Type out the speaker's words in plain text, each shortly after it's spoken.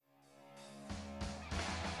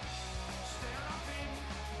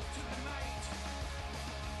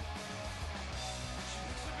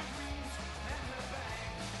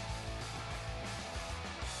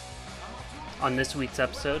On this week's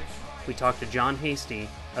episode, we talk to John Hastie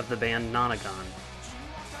of the band Nonagon.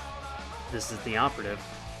 This is The Operative.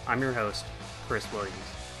 I'm your host, Chris Williams.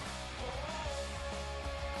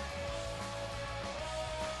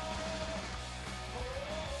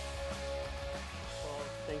 Well,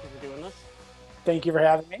 thank you for doing this. Thank you for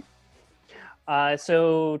having me.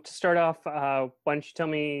 So to start off, why don't you tell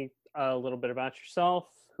me a little bit about yourself,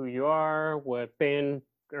 who you are, what band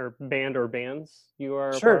or bands you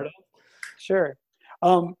are a part of? Sure.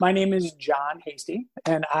 My name is John Hastie,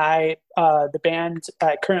 and the band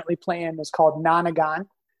I currently play in is called Nonagon.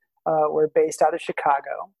 We're based out of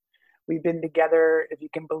Chicago. We've been together, if you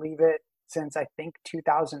can believe it, since I think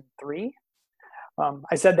 2003.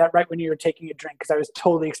 I said that right when you were taking a drink because I was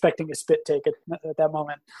totally expecting a spit take at that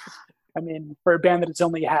moment. I mean, for a band that has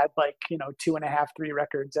only had 2.5, 3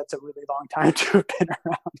 records, that's a really long time to have been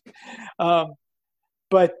around.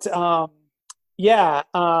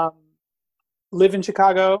 Live in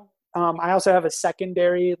Chicago. I also have a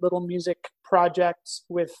secondary little music project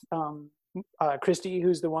with Christy,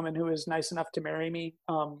 who's the woman who was nice enough to marry me.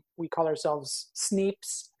 We call ourselves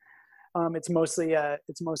Sneeps. It's mostly a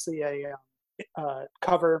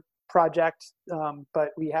cover project,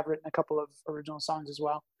 but we have written a couple of original songs as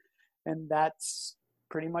well, and that's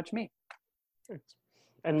pretty much me.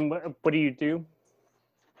 And what do you do?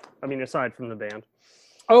 I mean, aside from the band.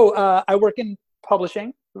 I work in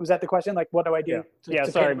publishing. Was that the question? Like, what do I do?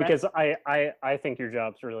 Sorry, because I think your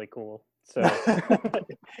job's really cool. So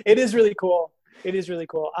It is really cool.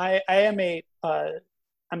 I'm a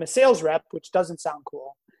sales rep, which doesn't sound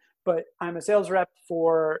cool, but I'm a sales rep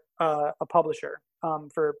for a publisher,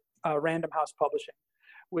 for Random House Publishing,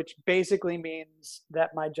 which basically means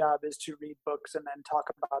that my job is to read books and then talk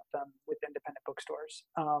about them with independent bookstores,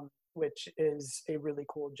 which is a really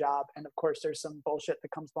cool job. And of course, there's some bullshit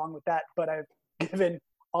that comes along with that, but I've given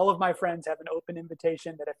all of my friends have an open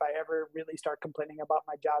invitation that if I ever really start complaining about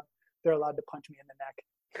my job, they're allowed to punch me in the neck.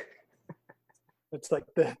 It's like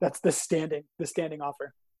that's the standing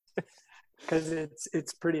offer, because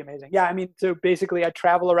it's pretty amazing. Yeah, I mean, so basically I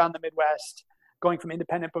travel around the Midwest, going from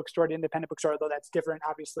independent bookstore to independent bookstore, though that's different,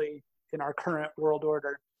 obviously, in our current world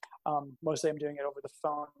order. Mostly I'm doing it over the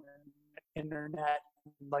phone and internet,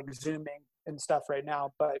 like Zooming and stuff right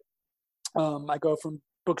now. But I go from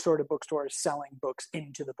bookstore to bookstore selling books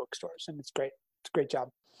into the bookstores, and it's great. It's a great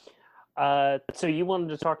job. So you wanted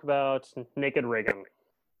to talk about Naked Raygun.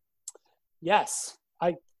 Yes,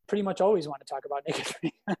 I pretty much always want to talk about Naked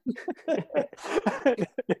Raygun,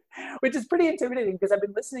 which is pretty intimidating because I've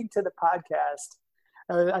been listening to the podcast.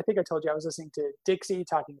 I think I told you I was listening to Dixie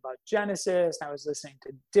talking about Genesis, and I was listening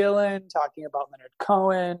to Dylan talking about Leonard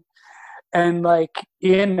Cohen, and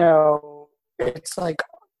it's like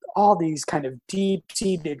all these kind of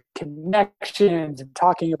deep-seated connections and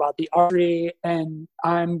talking about the artery, and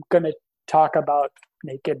I'm going to talk about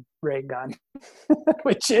Naked Raygun,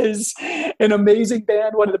 which is an amazing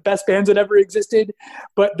band, one of the best bands that ever existed,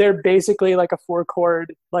 but they're basically like a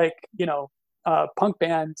 4-chord, punk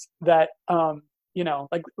band that,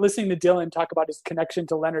 like listening to Dylan talk about his connection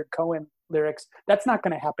to Leonard Cohen lyrics, that's not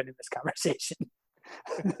going to happen in this conversation.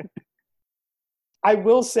 I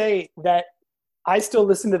will say that I still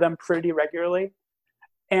listen to them pretty regularly,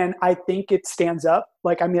 and I think it stands up.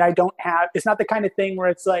 It's not the kind of thing where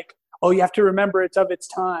it's like, oh, you have to remember it's of its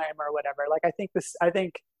time or whatever. I think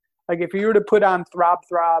if you were to put on Throb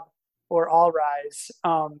Throb or All Rise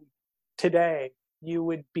today, you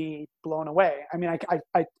would be blown away. I mean,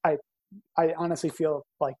 I honestly feel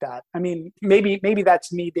like that. I mean, maybe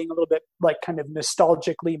that's me being a little bit kind of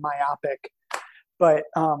nostalgically myopic, but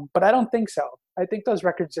I don't think so. I think those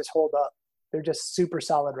records just hold up. They're just super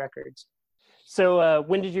solid records. So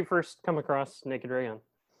when did you first come across Naked Raygun?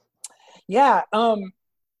 Yeah, I'm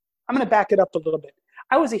going to back it up a little bit.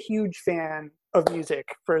 I was a huge fan of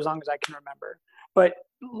music for as long as I can remember. But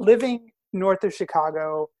living north of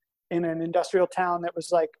Chicago in an industrial town that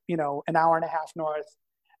was an hour and a half north,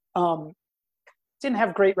 didn't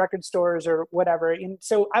have great record stores or whatever. And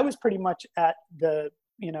so I was pretty much at the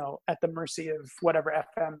mercy of whatever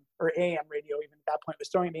FM or AM radio even at that point was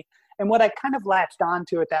throwing me. And what I kind of latched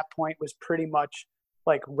onto at that point was pretty much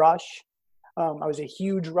Rush. I was a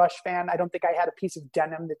huge Rush fan. I don't think I had a piece of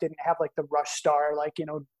denim that didn't have the Rush star,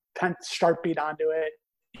 Sharpied onto it,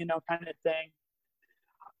 kind of thing.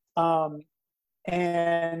 I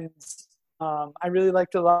really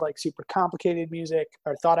liked a lot super complicated music,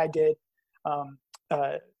 or thought I did.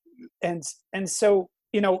 And so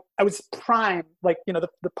I was primed, the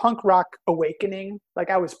punk rock awakening,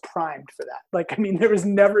 I was primed for that. I mean, there has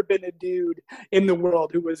never been a dude in the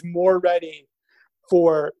world who was more ready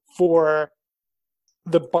for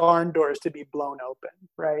the barn doors to be blown open,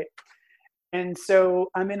 right? And so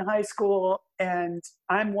I'm in high school, and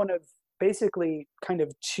I'm one of basically kind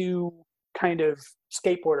of two kind of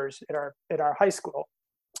skateboarders at our high school.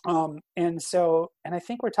 And I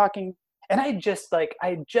think we're talking, and I just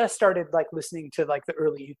started like listening to like the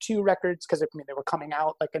early U2 records, because I mean they were coming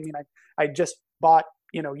out. Like, I mean, I just bought,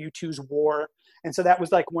 you know, U2's War, and so that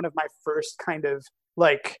was like one of my first kind of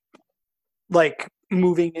like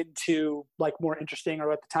moving into like more interesting,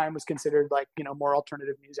 or at the time was considered like, you know, more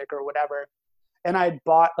alternative music or whatever. And I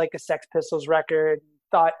bought like a Sex Pistols record, and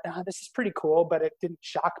thought, oh, this is pretty cool, but it didn't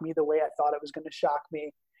shock me the way I thought it was going to shock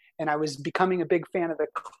me. And I was becoming a big fan of the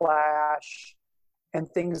Clash and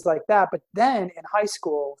things like that. But then in high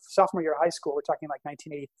school, sophomore year of high school, we're talking like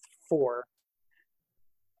 1984,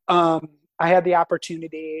 I had the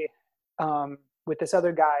opportunity with this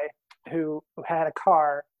other guy who had a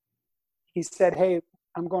car. He said, "Hey,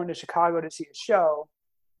 I'm going to Chicago to see a show.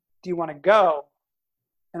 Do you want to go?"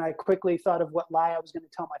 And I quickly thought of what lie I was going to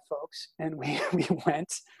tell my folks. And we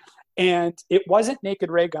went. And it wasn't Naked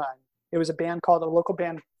Raygun. It was a local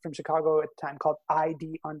band from Chicago at the time called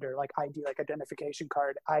ID Under, like ID, like identification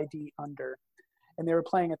card, ID Under. And they were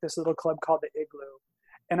playing at this little club called the Igloo.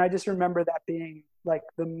 And I just remember that being like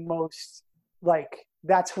the most, like,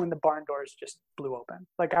 that's when the barn doors just blew open.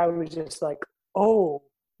 Like, I was just like, oh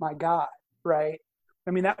my God, right?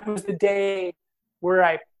 I mean, that was the day where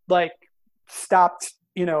I like stopped,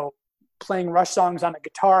 you know, playing Rush songs on a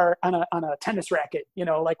guitar, on a tennis racket, you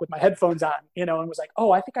know, like with my headphones on, you know, and was like,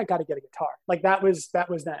 oh, I think I got to get a guitar. Like that was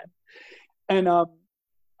then. And,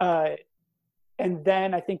 and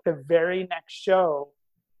then I think the very next show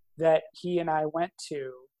that he and I went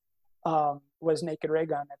to, was Naked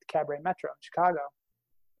Raygun at the Cabaret Metro in Chicago.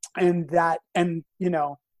 And you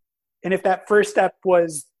know, and if that first step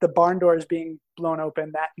was the barn doors being blown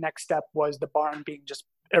open, that next step was the barn being just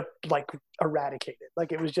like eradicated.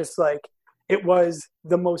 Like, it was just like, it was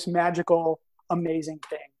the most magical, amazing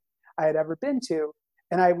thing I had ever been to.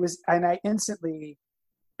 And I instantly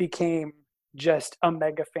became just a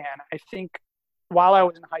mega fan. I think while I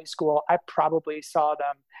was in high school, I probably saw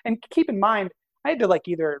them. And keep in mind, I had to like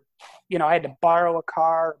either, you know, I had to borrow a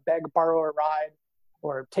car, borrow a ride,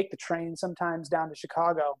 or take the train sometimes down to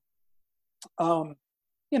Chicago. You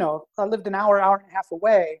know, I lived an hour and a half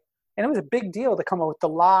away, and it was a big deal to come up with the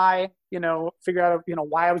lie, you know, figure out, you know,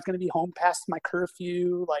 why I was going to be home past my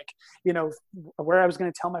curfew, like, you know, where I was going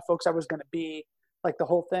to tell my folks I was going to be, like the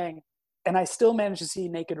whole thing. And I still managed to see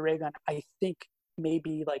Naked Raygun, I think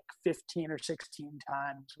maybe like 15 or 16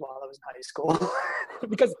 times while I was in high school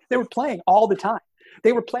because they were playing all the time.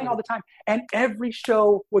 They were playing all the time, and every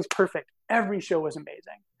show was perfect. Every show was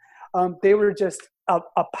amazing. They were just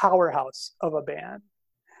a powerhouse of a band.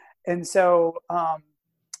 And so,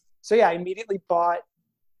 so yeah, I immediately bought,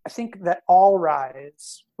 I think that All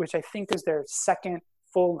Rise, which I think is their second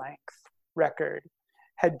full length record,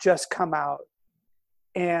 had just come out.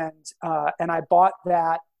 And I bought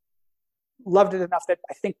that, loved it enough that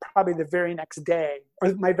I think probably the very next day,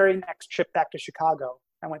 or my very next trip back to Chicago,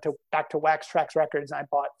 I went back to Wax Trax Records, and I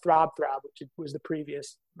bought Throb Throb, which was the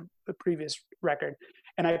previous record.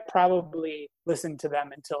 And I probably listened to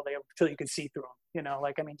them until you could see through them, you know,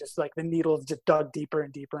 like, I mean, just like the needles just dug deeper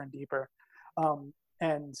and deeper and deeper.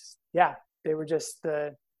 And yeah, they were just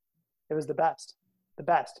it was the best.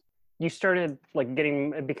 You started like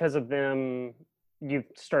because of them, you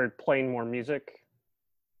started playing more music?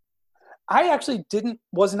 I actually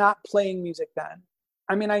was not playing music then.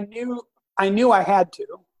 I mean, I knew I had to,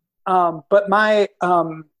 but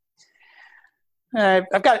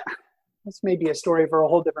I've got, this may be a story for a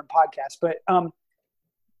whole different podcast, but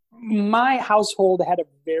my household had a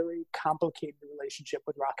very complicated relationship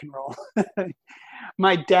with rock and roll.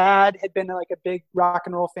 My dad had been like a big rock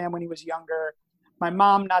and roll fan when he was younger. My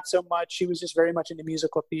mom, not so much. She was just very much into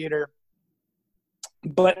musical theater.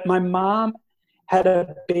 But my mom had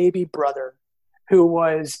a baby brother who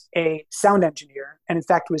was a sound engineer, and in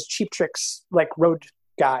fact was Cheap Trick's like road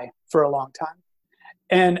guy for a long time.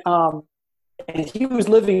 And he was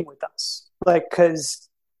living with us, like, because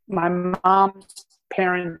my mom's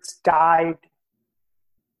parents died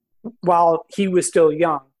while he was still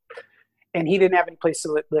young, and he didn't have any place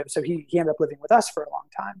to live, so he ended up living with us for a long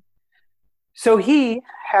time. So he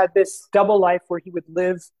had this double life where he would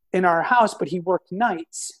live in our house, but he worked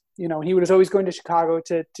nights, you know, and he was always going to Chicago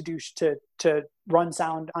to run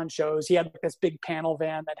sound on shows. He had like this big panel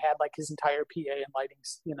van that had like his entire PA and lighting,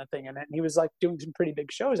 you know, thing in it. And he was like doing some pretty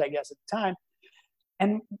big shows, I guess, at the time.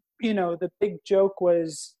 And, you know, the big joke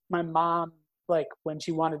was my mom, like when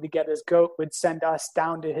she wanted to get his goat, would send us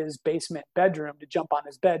down to his basement bedroom to jump on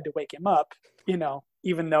his bed to wake him up, you know,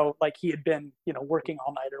 even though like he had been, working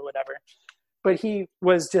all night or whatever. But he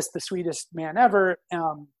was just the sweetest man ever.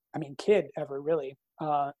 Kid ever, really.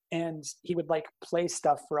 And he would like play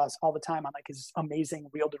stuff for us all the time on like his amazing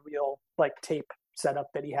reel-to-reel like tape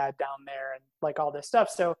setup that he had down there and like all this stuff.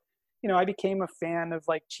 So, I became a fan of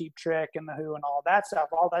like Cheap Trick and The Who and all that stuff.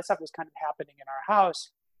 All that stuff was kind of happening in our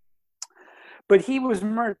house. But he was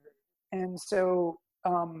murdered. And so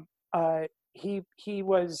he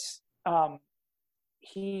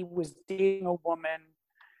was dating a woman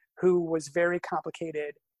who was very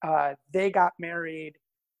complicated. They got married.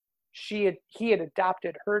 He had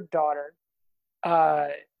adopted her daughter.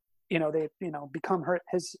 They become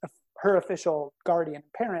her official guardian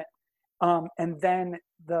parent. And then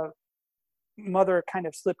the mother kind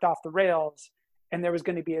of slipped off the rails, and there was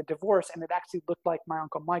going to be a divorce. And it actually looked like my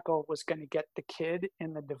Uncle Michael was going to get the kid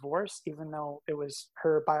in the divorce, even though it was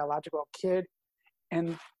her biological kid.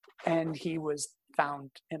 And he was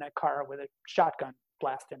found in a car with a shotgun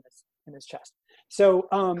blast in his chest. So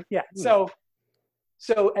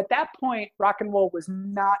so at that point, rock and roll was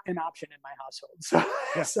not an option in my household.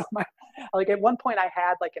 So at one point I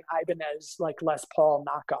had like an Ibanez like Les Paul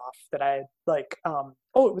knockoff that I had like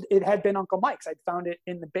it had been Uncle Mike's. I'd found it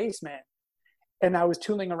in the basement, and I was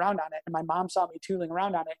tooling around on it, and my mom saw me tooling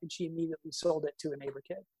around on it, and she immediately sold it to a neighbor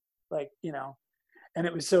kid, and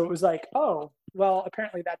it was like, oh well,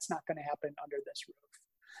 apparently that's not going to happen under this roof.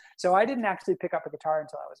 So I didn't actually pick up a guitar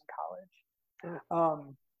until I was in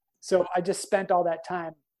college. So I just spent all that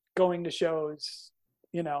time going to shows,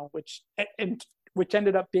 which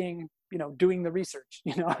ended up being, doing the research.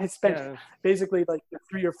 I spent basically like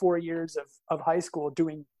 3 or 4 years of high school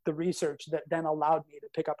doing the research that then allowed me to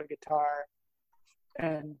pick up a guitar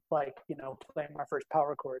and like, playing my first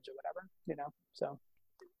power chords or whatever, So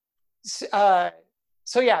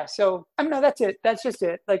no, that's it. That's just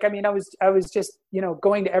it. Like, I was just,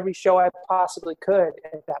 going to every show I possibly could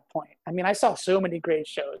at that point. I saw so many great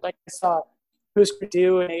shows. Like I saw Husker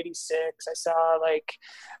Du in '86. I saw like,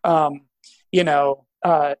 I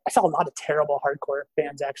saw a lot of terrible hardcore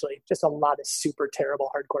bands, actually, just a lot of super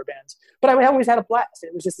terrible hardcore bands. But I always had a blast.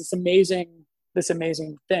 It was just this amazing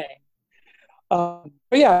thing. But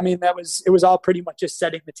yeah, it was all pretty much just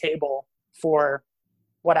setting the table for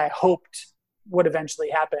what I hoped would eventually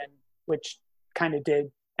happen, which kind of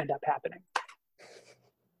did end up happening.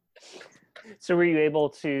 So were you able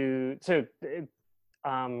to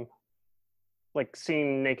like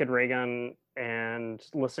seeing Naked Raygun and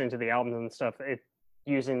listening to the albums and stuff,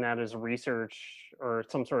 using that as research or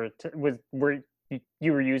some sort of were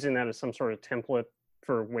you using that as some sort of template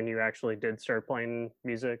for when you actually did start playing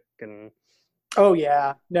music? And oh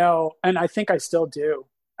yeah, no, and I think I still do.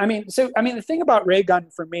 The thing about Raygun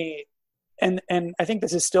for me, and I think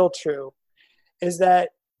this is still true, is that,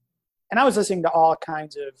 and I was listening to all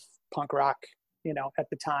kinds of punk rock, at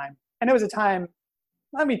the time. And it was a time,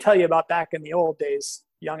 let me tell you about back in the old days,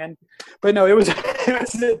 youngin'. But no, it was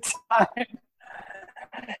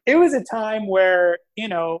a time where,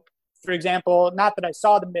 for example, not that I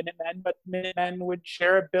saw the Minutemen, but Minutemen would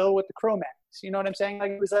share a bill with the Cro-Mags. You know what I'm saying?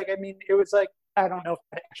 Like, it was like, I don't know if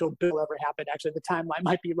the actual bill ever happened. Actually, the timeline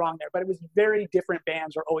might be wrong there, but it was very different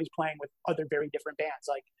bands were always playing with other very different bands.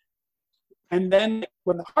 Like, and then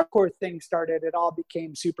when the hardcore thing started, it all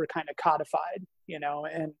became super kind of codified,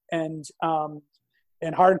 and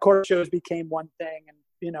hardcore shows became one thing, and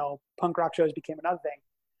punk rock shows became another thing.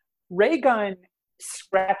 Raygun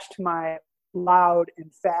scratched my loud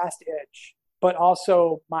and fast itch, but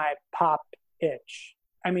also my pop itch.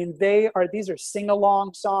 These are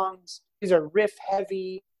sing-along songs. These are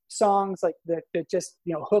riff-heavy songs, like that just,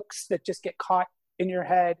 hooks that just get caught in your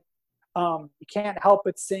head. You can't help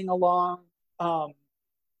but sing along.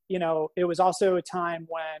 It was also a time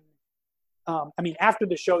when, after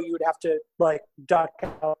the show, you would have to like duck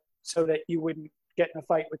out so that you wouldn't get in a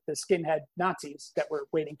fight with the skinhead Nazis that were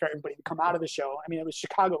waiting for everybody to come out of the show. It was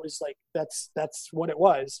Chicago. It was like, that's what it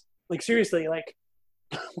was. Like, seriously, like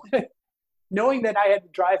knowing that I had to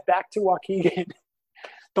drive back to Waukegan,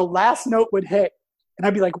 the last note would hit and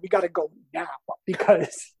I'd be like, we got to go now,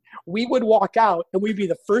 because we would walk out and we'd be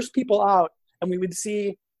the first people out, and we would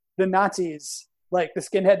see the Nazis, like the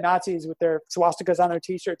skinhead Nazis with their swastikas on their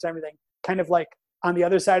t-shirts and everything, kind of like on the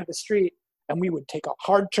other side of the street. And we would take a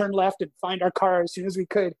hard turn left and find our car as soon as we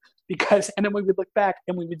could, and then we would look back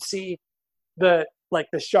and we would see the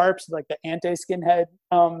sharps, like the anti-skinhead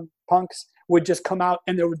punks would just come out,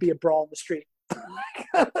 and there would be a brawl in the street.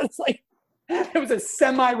 It's like, it was a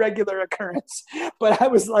semi-regular occurrence, but I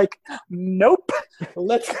was like, nope,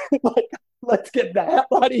 let's get the hell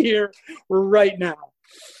out of here right now.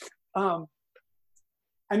 I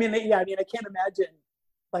can't imagine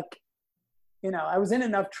like, I was in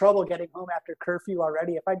enough trouble getting home after curfew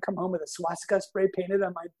already. If I'd come home with a swastika spray painted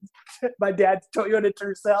on my dad's Toyota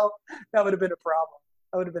Tercel, that would have been a problem.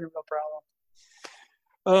 That would have been a real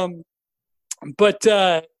problem. But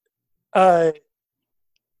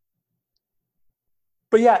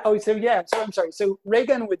yeah. Oh, so yeah. So I'm sorry. So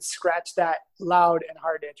Raygun would scratch that loud and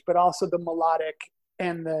hard itch, but also the melodic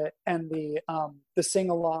and the sing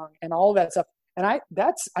along and all that stuff. And I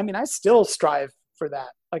still strive for that.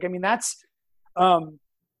 Like, I mean, that's,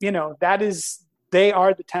 they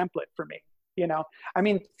are the template for me. I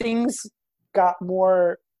mean, things got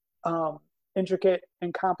more intricate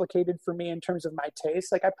and complicated for me in terms of my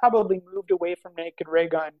taste. Like, I probably moved away from Naked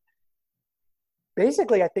Raygun.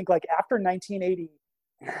 Basically, I think like after 1980.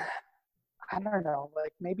 I don't know,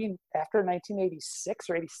 like maybe after 1986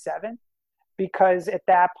 or 87, because at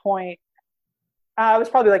that point, it was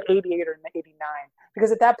probably like 88 or 89,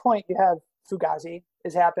 because at that point you have Fugazi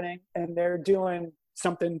is happening and they're doing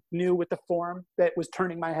something new with the form that was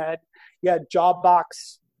turning my head. You had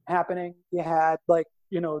Jawbox happening. You had like,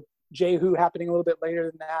 Jehu happening a little bit later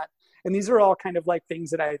than that. And these are all kind of like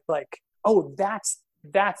things that I like, oh, that's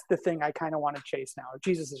the thing I kind of want to chase now.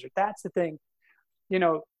 Jesus is, that's the thing.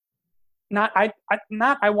 Not I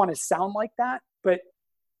want to sound like that, but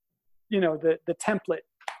the template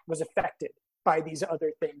was affected by these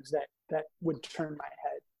other things that would turn my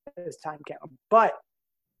head as time came. But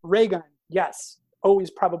Raygun, yes, always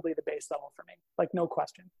probably the base level for me. Like, no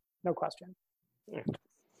question.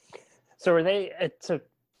 So are they? So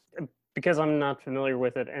because I'm not familiar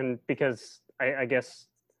with it, and because I guess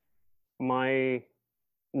my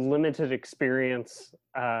limited experience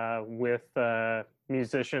with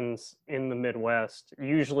musicians in the Midwest,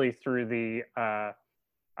 usually through the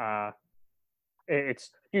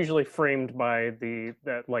it's usually framed by the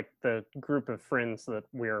group of friends that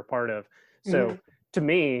we are a part of. So to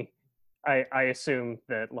me, I assume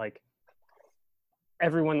that like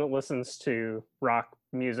everyone that listens to rock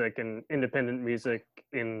music and independent music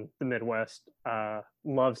in the Midwest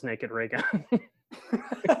loves Naked Raygun.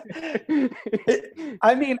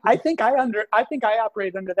 I mean, I think I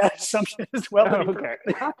operate under that assumption as well. Oh, okay.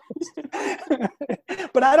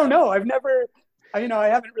 But I don't know. I haven't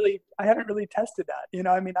really tested that.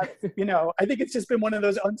 I think it's just been one of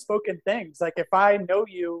those unspoken things. Like, if I know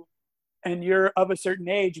you and you're of a certain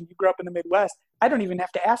age and you grew up in the Midwest, I don't even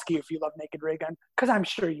have to ask you if you love Naked Raygun, because I'm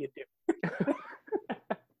sure you do.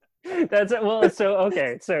 That's it. Well, so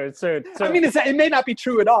okay, so I mean, it may not be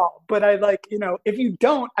true at all, but I like, if you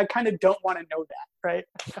don't, I kind of don't want to know that, right?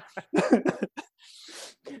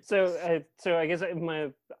 So I guess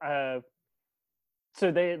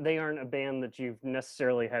so they aren't a band that you've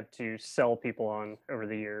necessarily had to sell people on over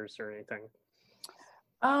the years or anything.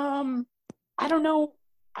 I don't know.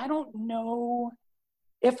 I don't know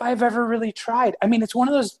if I've ever really tried. I mean, it's one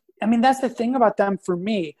of those. I mean, that's the thing about them for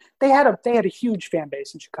me. They had a huge fan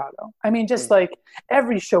base in Chicago. I mean, just like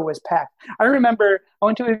every show was packed. I remember I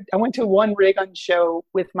went to one Raygun show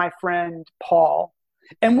with my friend Paul,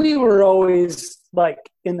 and we were always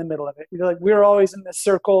like in the middle of it. We were always in the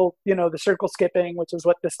circle, the circle skipping, which is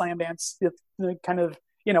what the slam dance kind of,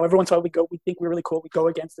 every once in a while we think we're really cool. We go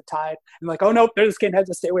against the tide and like, oh no, they're the skinheads.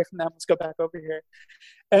 Let's stay away from them. Let's go back over here.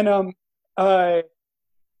 And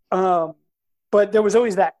but there was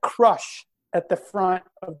always that crush at the front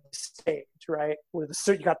of the stage, right? Where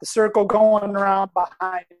you got the circle going around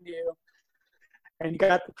behind you, and you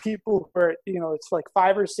got the people where, it's like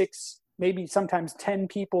 5 or 6, maybe sometimes 10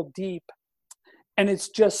 people deep. And it's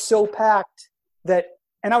just so packed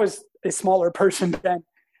and I was a smaller person then.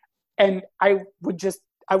 And I would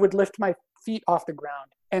lift my feet off the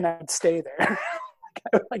ground and I'd stay there.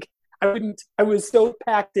 I was so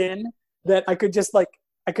packed in that I could just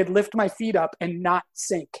I could lift my feet up and not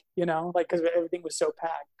sink, because everything was so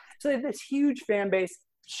packed. So they had this huge fan base.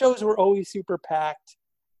 Shows were always super packed.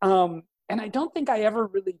 And I don't think I ever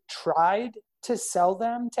really tried to sell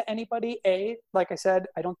them to anybody. A, like I said,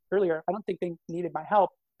 I don't think they needed my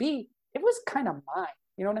help. B, it was kind of mine.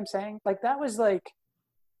 You know what I'm saying? Like, that was like,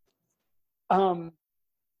 it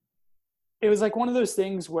was like one of those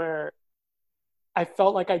things where I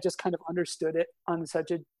felt like I just kind of understood it on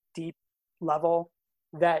such a deep level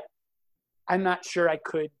that I'm not sure I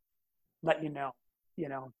could let you know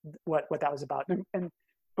what that was about. And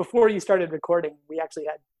before you started recording, we actually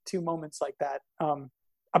had 2 moments like that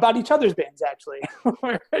about each other's bands, actually,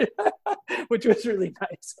 which was really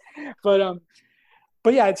nice.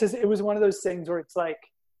 But yeah, it was one of those things where it's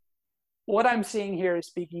like, what I'm seeing here is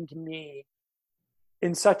speaking to me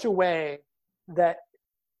in such a way that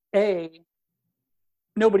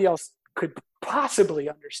nobody else could possibly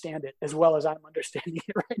understand it as well as I'm understanding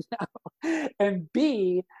it right now. And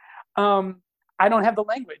B, I don't have the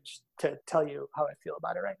language to tell you how I feel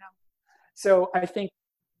about it right now. So I think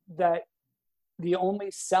that the only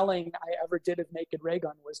selling I ever did of Naked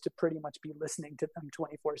Raygun was to pretty much be listening to them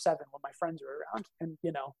 24/7 when my friends were around, and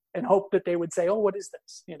and hope that they would say, "Oh, what is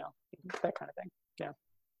this?" That kind of thing. Yeah.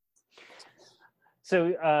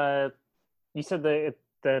 So you said that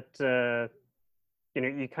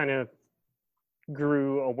you kind of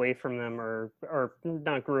grew away from them, or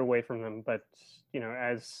not grew away from them, but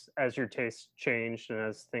as your taste changed and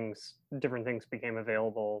as different things became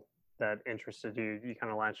available that interested you, you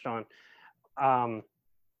kind of latched on.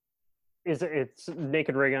 It's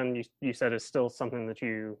Naked Raygun, you said, is still something that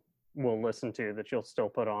you will listen to, that you'll still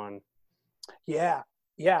put on? Yeah.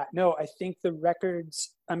 No, I think the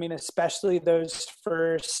records, I mean, especially those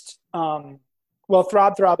first, Throb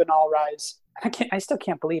Throb and All Rise. I still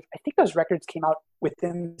can't believe, I think those records came out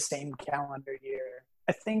within the same calendar year.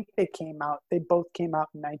 I think they both came out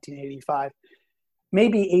in 1985,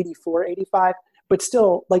 maybe 84, 85, but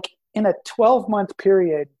still, like, in a 12-month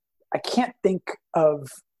period, I can't think of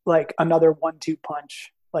like another 1-2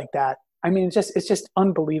 punch like that. I mean, it's just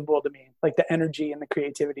unbelievable to me, like the energy and the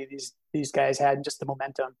creativity these guys had, and just the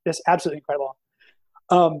momentum, just absolutely incredible.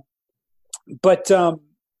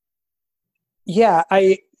 Yeah,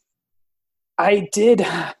 I did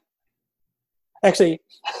actually.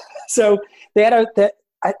 So they had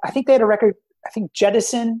I think they had a record. I think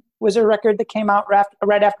Jettison was a record that came out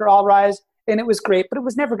right after All Rise, and it was great, but it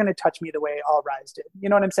was never going to touch me the way All Rise did. You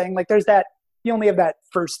know what I'm saying? Like, there's that, you only have that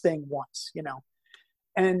first thing once,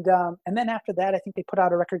 And then after that, I think they put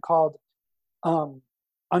out a record called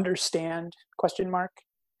Understand ?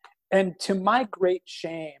 And to my great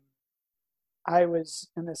shame,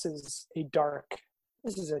 and this is a dark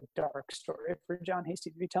story for John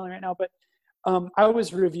Hastie to be telling right now, but I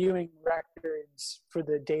was reviewing records for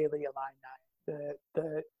the Daily Illini,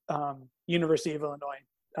 the University of Illinois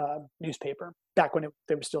newspaper, back when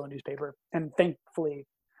they were still a newspaper, and thankfully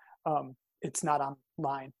it's not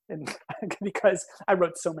online, and because I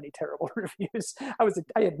wrote so many terrible reviews,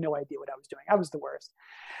 I had no idea what I was doing. I was the worst.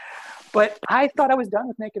 But I thought I was done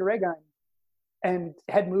with Naked Raygun, and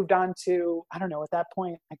had moved on to, I don't know, at that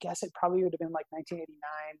point, I guess it probably would have been like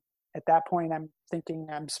 1989. At that point, I'm thinking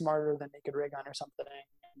I'm smarter than Naked Raygun or something.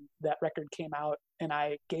 And that record came out, and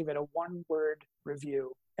I gave it a 1-word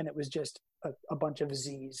review, and it was just a bunch of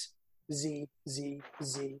Z's. Z, Z,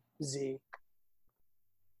 Z, Z.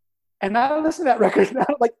 And I listened to that record, and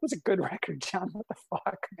I'm like, it was a good record, John. What the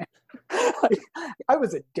fuck, man? Like, I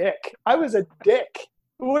was a dick.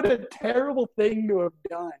 What a terrible thing to have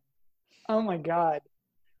done. Oh my God.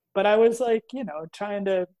 But I was like, trying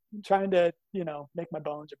to, make my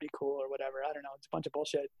bones or be cool or whatever. I don't know. It's a bunch of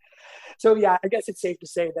bullshit. So yeah, I guess it's safe to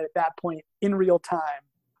say that at that point in real time,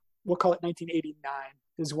 we'll call it 1989,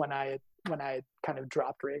 is when I had kind of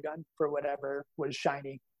dropped Raygun for whatever was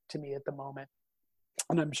shiny to me at the moment.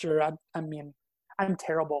 And I'm sure I'm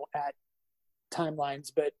terrible at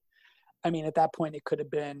timelines, but I mean, at that point it could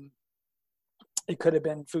have been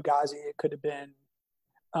Fugazi. It could have been,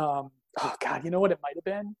 oh God, you know what it might have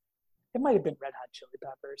been? It might have been Red Hot Chili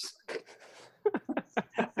Peppers.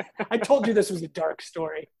 I told you this was a dark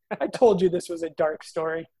story.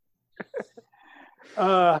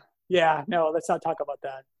 Yeah, no, let's not talk about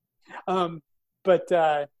that.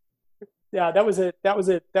 Yeah, that was an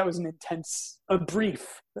intense, a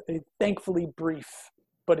thankfully brief,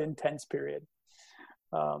 but intense period.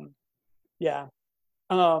 Yeah.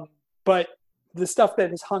 But the stuff that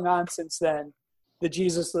has hung on since then, the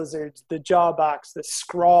Jesus Lizards, the Jawbox, the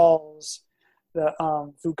Scrawls, the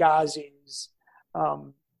Fugazis,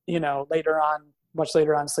 much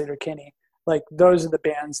later on, Slater Kinney, like, those are the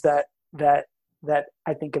bands that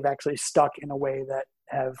I think have actually stuck in a way that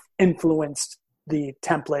have influenced the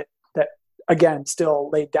template that, again,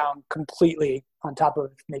 still laid down completely on top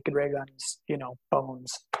of Naked Raygun's,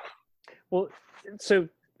 bones. Well, so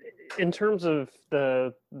in terms of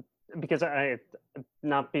because I,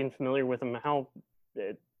 not being familiar with them, how,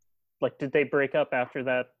 like, did they break up after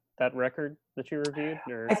that record that you reviewed?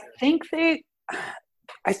 Or? I think that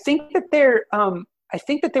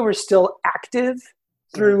they were still active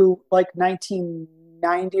through like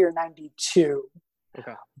 1990 or 92.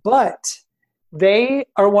 Okay. But they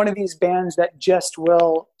are one of these bands that just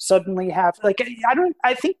will suddenly have, like,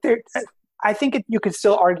 I think you could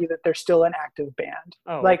still argue that they're still an active band.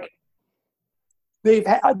 Oh, like, okay. They've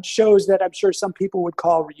had shows that I'm sure some people would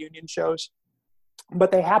call reunion shows,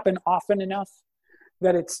 but they happen often enough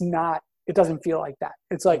that it doesn't feel like that.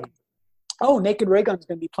 It's like, oh, Naked Raygun's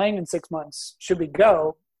going to be playing in 6 months. Should we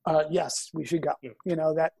go? Yes, we should go. Yeah. You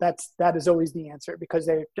know, that is always the answer, because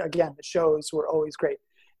the shows were always great.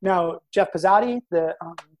 Now, Jeff Pizzotti, the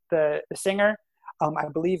singer, I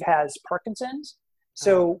believe has Parkinson's.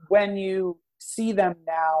 So when you see them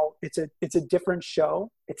now, it's a different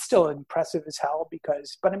show. It's still impressive as hell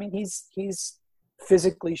but I mean, he's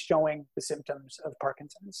physically showing the symptoms of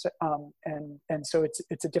Parkinson's, and so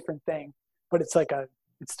it's a different thing, but it's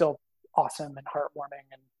it's still awesome and heartwarming,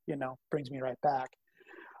 and brings me right back.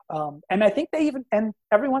 And I think and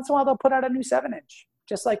every once in a while they'll put out a new 7-inch,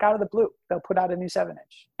 just like out of the blue. They'll put out a new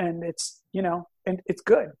 7-inch, and it's and it's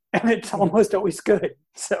good, and it's almost always good.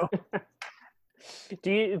 So,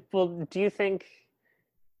 do you think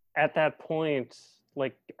at that point,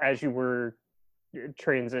 like as you were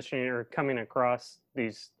transitioning or coming across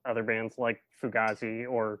these other bands like Fugazi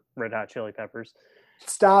or Red Hot Chili Peppers,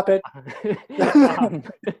 stop it.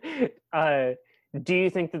 Do you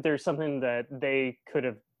think that there's something that they could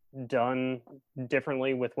have done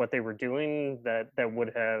differently with what they were doing that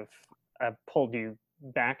would have pulled you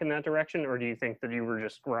back in that direction, or do you think that you were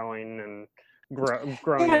just growing and growing?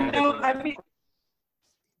 Yeah, no, I mean,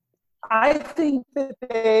 I think that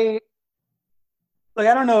they, like,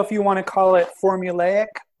 I don't know if you want to call it formulaic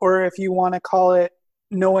or if you want to call it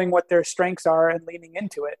knowing what their strengths are and leaning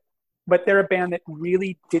into it, but they're a band that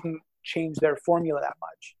really didn't change their formula that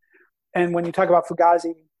much. And when you talk about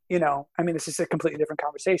Fugazi, I mean, this is a completely different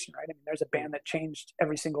conversation, right? I mean, there's a band that changed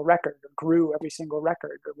every single record or grew every single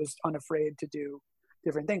record or was unafraid to do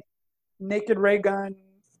different things. Naked Raygun,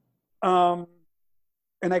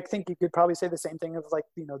 and I think you could probably say the same thing of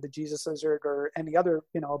the Jesus Lizard or any other,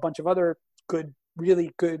 a bunch of other good,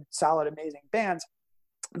 really good, solid, amazing bands,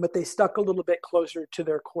 but they stuck a little bit closer to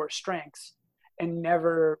their core strengths and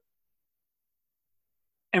never.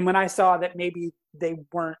 And when I saw that maybe they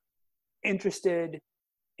weren't interested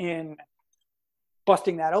in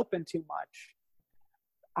busting that open too much,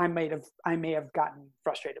 I may have gotten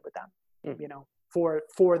frustrated with them, for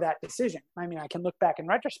that decision. I mean, I can look back in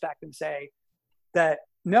retrospect and say that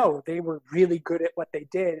no, they were really good at what they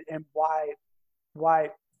did, and why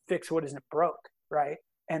fix what isn't broke, right?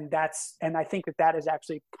 And I think that is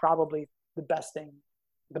actually probably the best way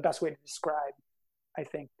to describe, I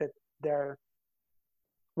think, that they're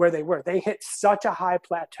where they were. They hit such a high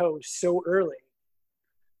plateau so early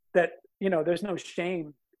that, there's no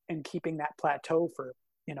shame in keeping that plateau for,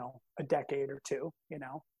 a decade or two,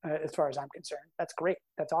 as far as I'm concerned. That's great.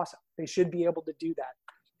 That's awesome. They should be able to do that.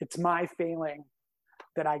 It's my failing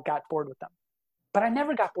that I got bored with them. But I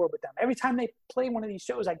never got bored with them. Every time they play one of these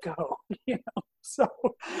shows, I go, so,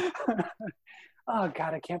 oh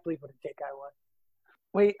God, I can't believe what a dick I was.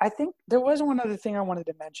 Wait, I think there was one other thing I wanted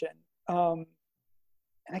to mention. And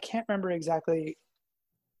I can't remember exactly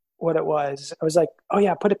what it was. I was like, oh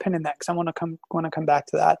yeah, put a pin in that, because I want to come back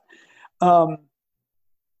to that.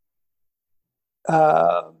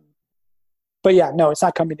 But yeah, no, it's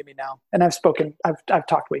not coming to me now. And I've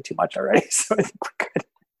talked way too much already, so I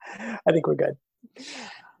think we're good.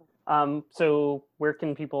 So where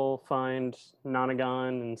can people find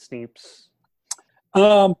Nonagon and Sneeps?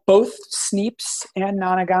 Both Sneeps and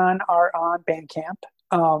Nonagon are on Bandcamp.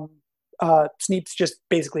 Sneeps just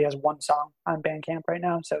basically has one song on Bandcamp right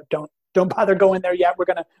now, so don't bother going there yet. We're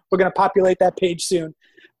gonna populate that page soon,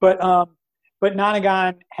 but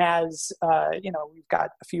Nonagon has we've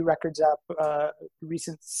got a few records up.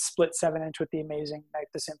 Recent split 7-inch with the amazing Night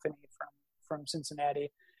the Symphony from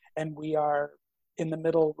Cincinnati, and we are in the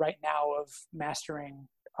middle right now of mastering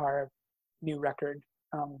our new record,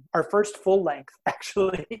 our first full length,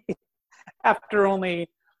 actually, after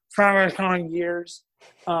only 5 years.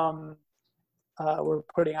 We're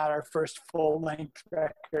putting out our first full-length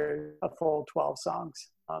record, a full 12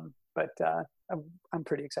 songs. But I'm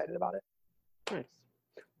pretty excited about it. Nice.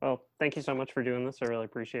 Well, thank you so much for doing this. I really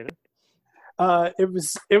appreciate it.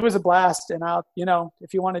 It was a blast, and I'll,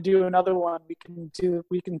 if you want to do another one, we can do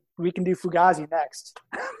Fugazi next.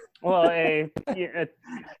 Well,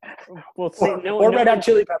 we'll see. Or Red Hot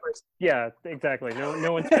Chili Peppers. Yeah, exactly.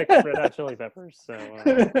 No one's picked Red Hot Chili Peppers, so.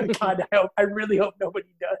 God, I really hope nobody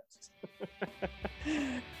does.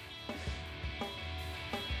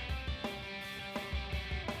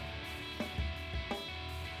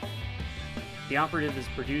 The Operative is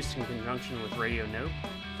produced in conjunction with Radio Nope.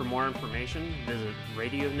 For more information, visit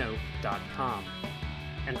radionope.com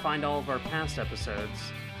and find all of our past episodes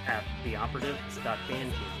at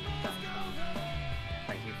theoperative.bandcamp.com.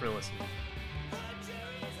 Thank you for listening.